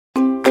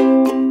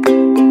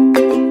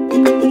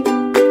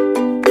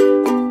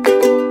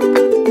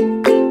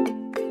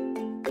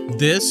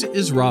This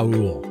is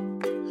Raul.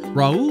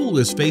 Raul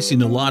is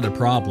facing a lot of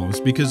problems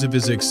because of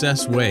his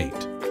excess weight.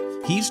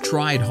 He's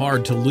tried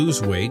hard to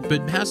lose weight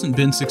but hasn't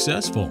been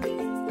successful.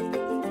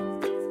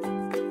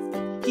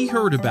 He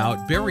heard about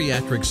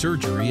bariatric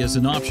surgery as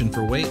an option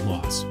for weight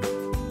loss.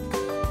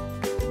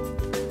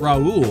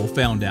 Raul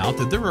found out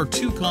that there are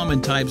two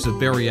common types of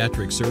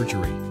bariatric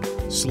surgery: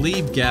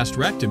 sleeve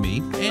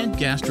gastrectomy and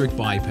gastric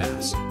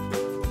bypass.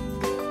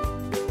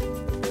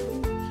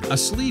 A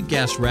sleeve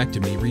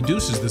gastrectomy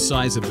reduces the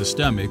size of the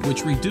stomach,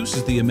 which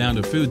reduces the amount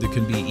of food that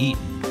can be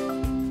eaten.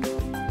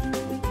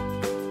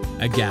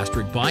 A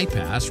gastric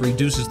bypass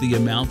reduces the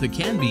amount that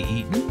can be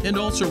eaten and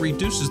also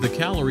reduces the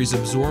calories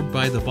absorbed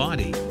by the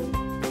body.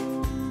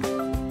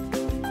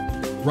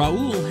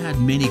 Raul had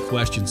many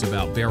questions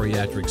about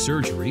bariatric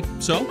surgery,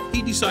 so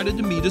he decided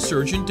to meet a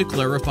surgeon to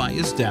clarify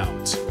his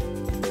doubts.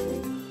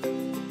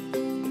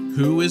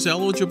 Who is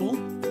eligible?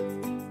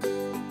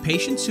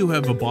 Patients who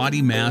have a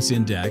body mass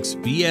index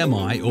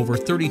 (BMI) over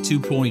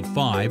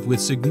 32.5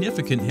 with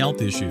significant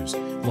health issues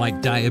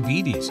like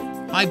diabetes,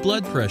 high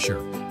blood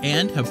pressure,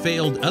 and have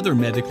failed other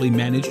medically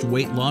managed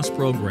weight loss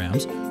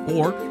programs,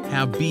 or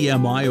have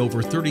BMI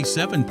over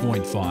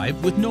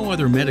 37.5 with no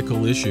other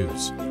medical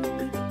issues.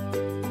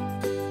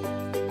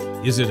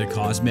 Is it a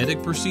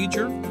cosmetic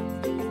procedure?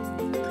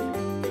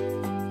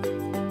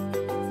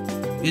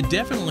 It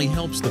definitely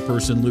helps the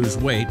person lose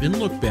weight and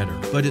look better,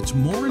 but its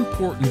more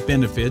important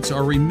benefits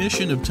are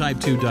remission of type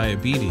 2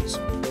 diabetes,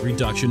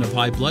 reduction of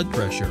high blood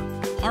pressure,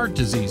 heart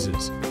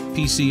diseases,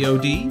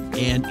 PCOD,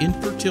 and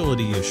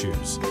infertility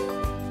issues.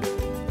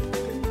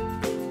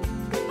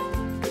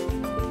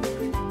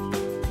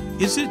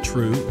 Is it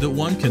true that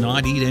one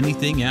cannot eat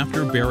anything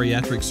after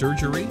bariatric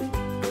surgery?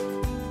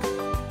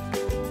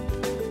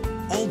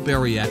 All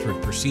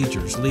bariatric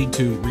procedures lead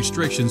to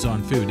restrictions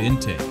on food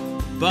intake,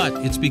 but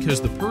it's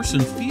because the person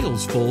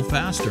feels full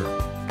faster.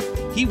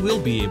 He will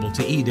be able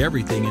to eat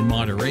everything in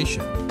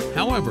moderation.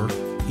 However,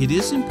 it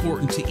is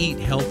important to eat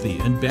healthy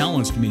and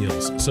balanced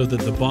meals so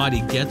that the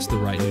body gets the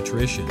right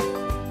nutrition.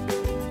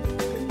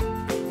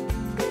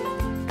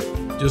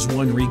 Does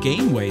one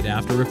regain weight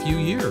after a few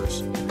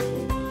years?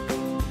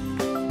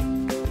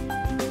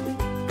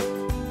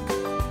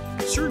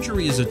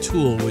 Surgery is a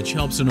tool which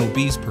helps an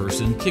obese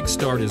person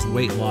kickstart his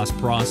weight loss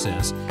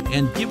process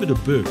and give it a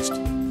boost.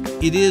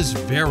 It is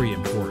very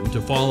important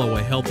to follow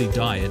a healthy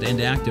diet and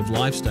active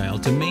lifestyle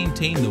to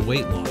maintain the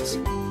weight loss.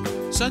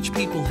 Such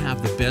people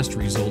have the best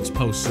results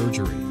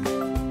post-surgery.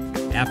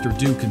 After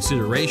due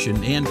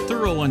consideration and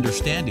thorough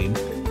understanding,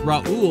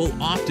 Raul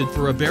opted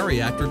for a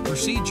bariatric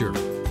procedure.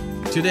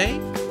 Today,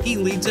 he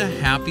leads a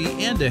happy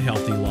and a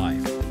healthy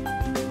life.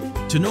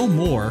 To know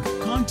more,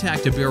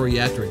 contact a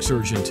bariatric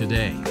surgeon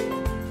today.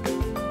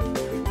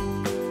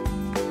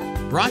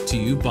 Brought to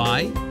you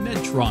by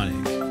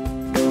Medtronic.